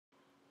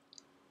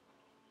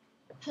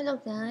Hello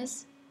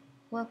guys,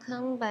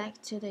 welcome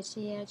back to the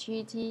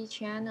GLGT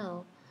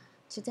channel.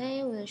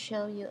 Today we'll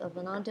show you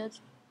another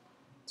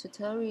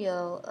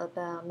tutorial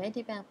about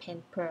Medibang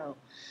Paint Pro.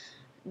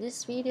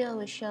 This video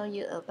will show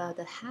you about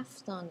the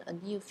Halftone, a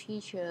new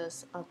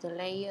features of the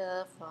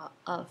layer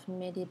of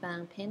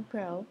Medibang Paint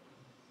Pro.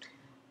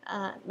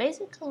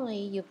 Basically,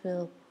 you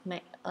will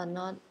make a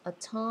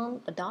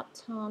dot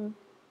tone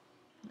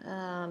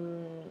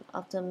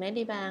of the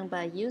Medibang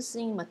by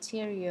using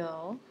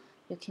material.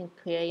 You can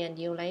create a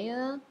new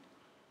layer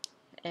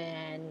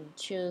and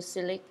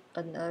select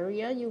an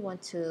area you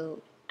want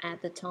to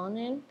add the tone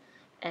in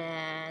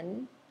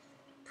and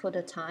put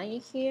a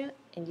tile here,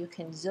 and you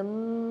can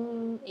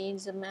zoom in,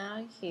 zoom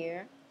out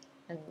here,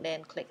 and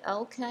then click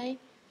OK.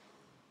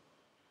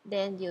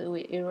 Then you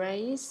will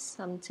erase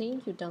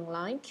something you don't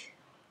like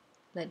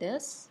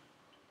this.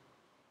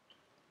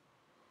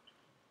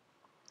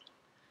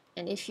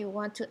 And if you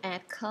want to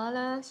add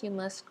colors, you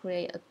must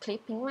create a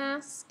clipping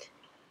mask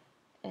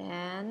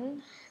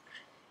and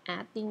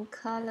adding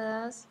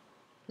colors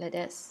like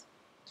this.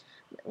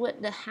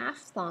 With the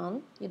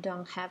halftone, you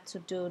don't have to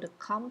do the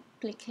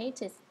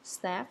complicated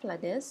step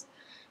like this.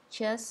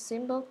 Just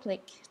simple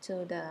click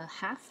to the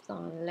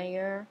halftone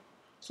layer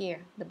here,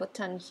 the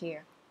button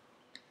here,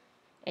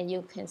 and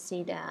you can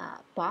see the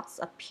box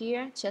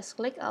appear. Just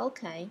click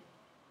OK.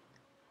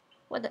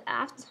 What the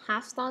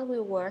halftone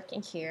will work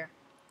in here,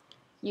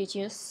 you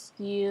just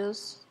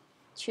choose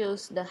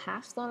the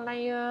halftone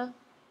layer.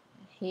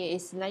 Here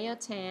is layer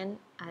 10.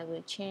 I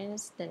will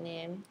change the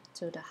name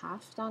to the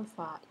halftone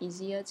for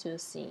easier to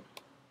see.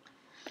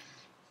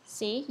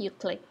 See, you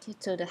click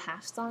to the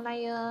halftone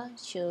layer,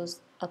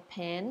 choose a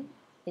pen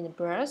in a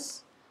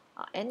brush,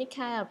 or any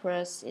kind of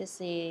brush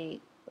is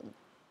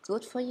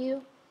good for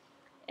you,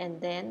 and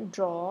then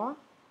draw.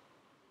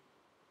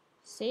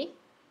 See,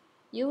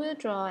 you will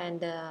draw and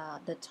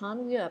the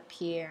tone will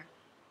appear.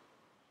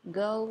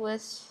 Go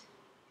with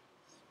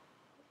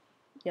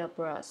your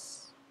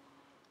brush.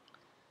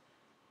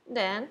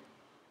 Then,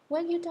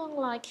 when you don't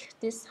like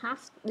this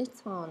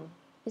tone,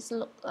 it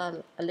looks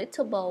a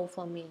little bold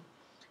for me.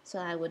 So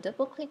I will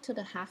double click to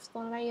the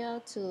halftone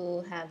layer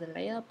to have the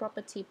layer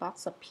property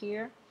box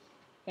appear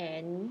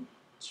and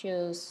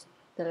choose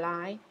the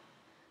line.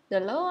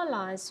 The lower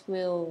lines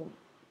will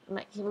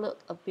make it look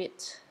a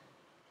bit,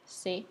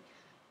 see,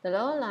 the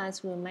lower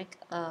lines will make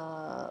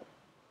a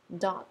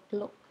dot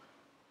look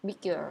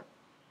bigger.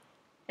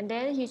 And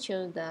then you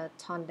choose the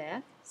tone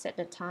depth, set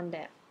the tone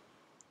depth.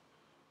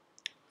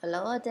 The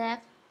lower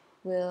depth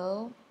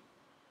will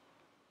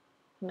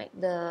make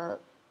the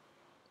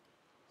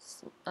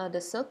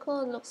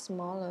circle look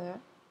smaller.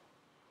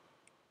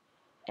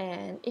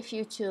 And if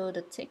you choose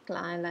the thick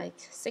line, like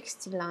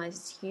 60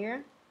 lines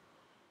here,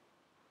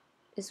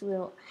 it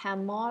will have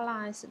more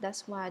lines.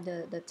 That's why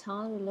the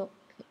tone will look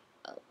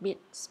a bit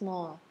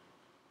small.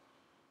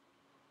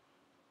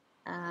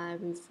 I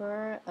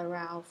prefer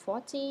around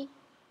 40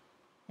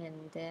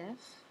 and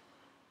depth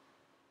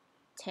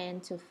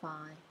 10 to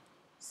 5.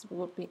 This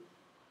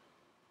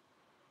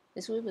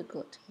will be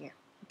good here.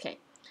 Okay,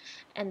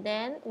 and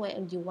then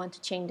when you want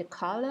to change the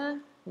color,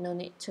 no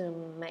need to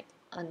make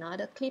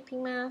another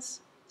clipping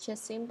mask.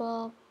 Just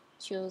simple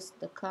choose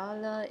the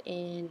color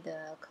in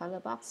the color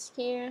box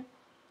here.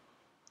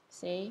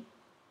 See,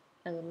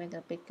 I will make a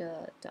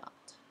bigger dot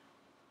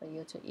for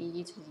you to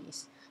easy to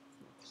use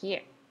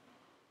here.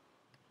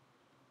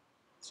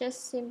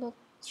 Just simple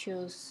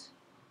choose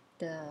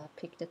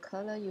pick the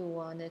color you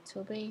want it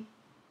to be,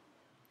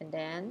 and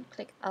then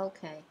click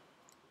OK.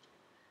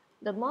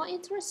 The more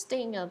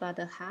interesting about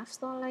the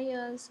halftone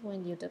layers,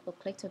 when you double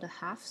click to the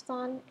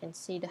halftone and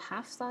see the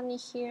halftone in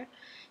here,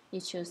 you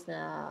choose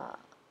the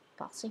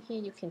box in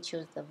here, you can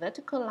choose the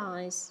vertical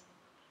lines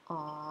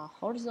or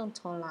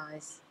horizontal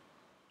lines.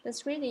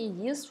 That's really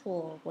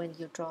useful when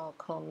you draw a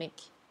comic.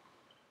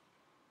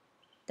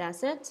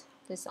 That's it.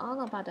 That's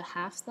all about the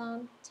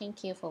halftone.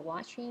 Thank you for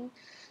watching.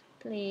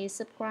 Please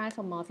subscribe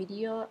for more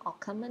video or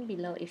comment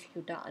below if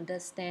you don't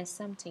understand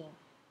something.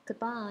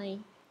 Goodbye.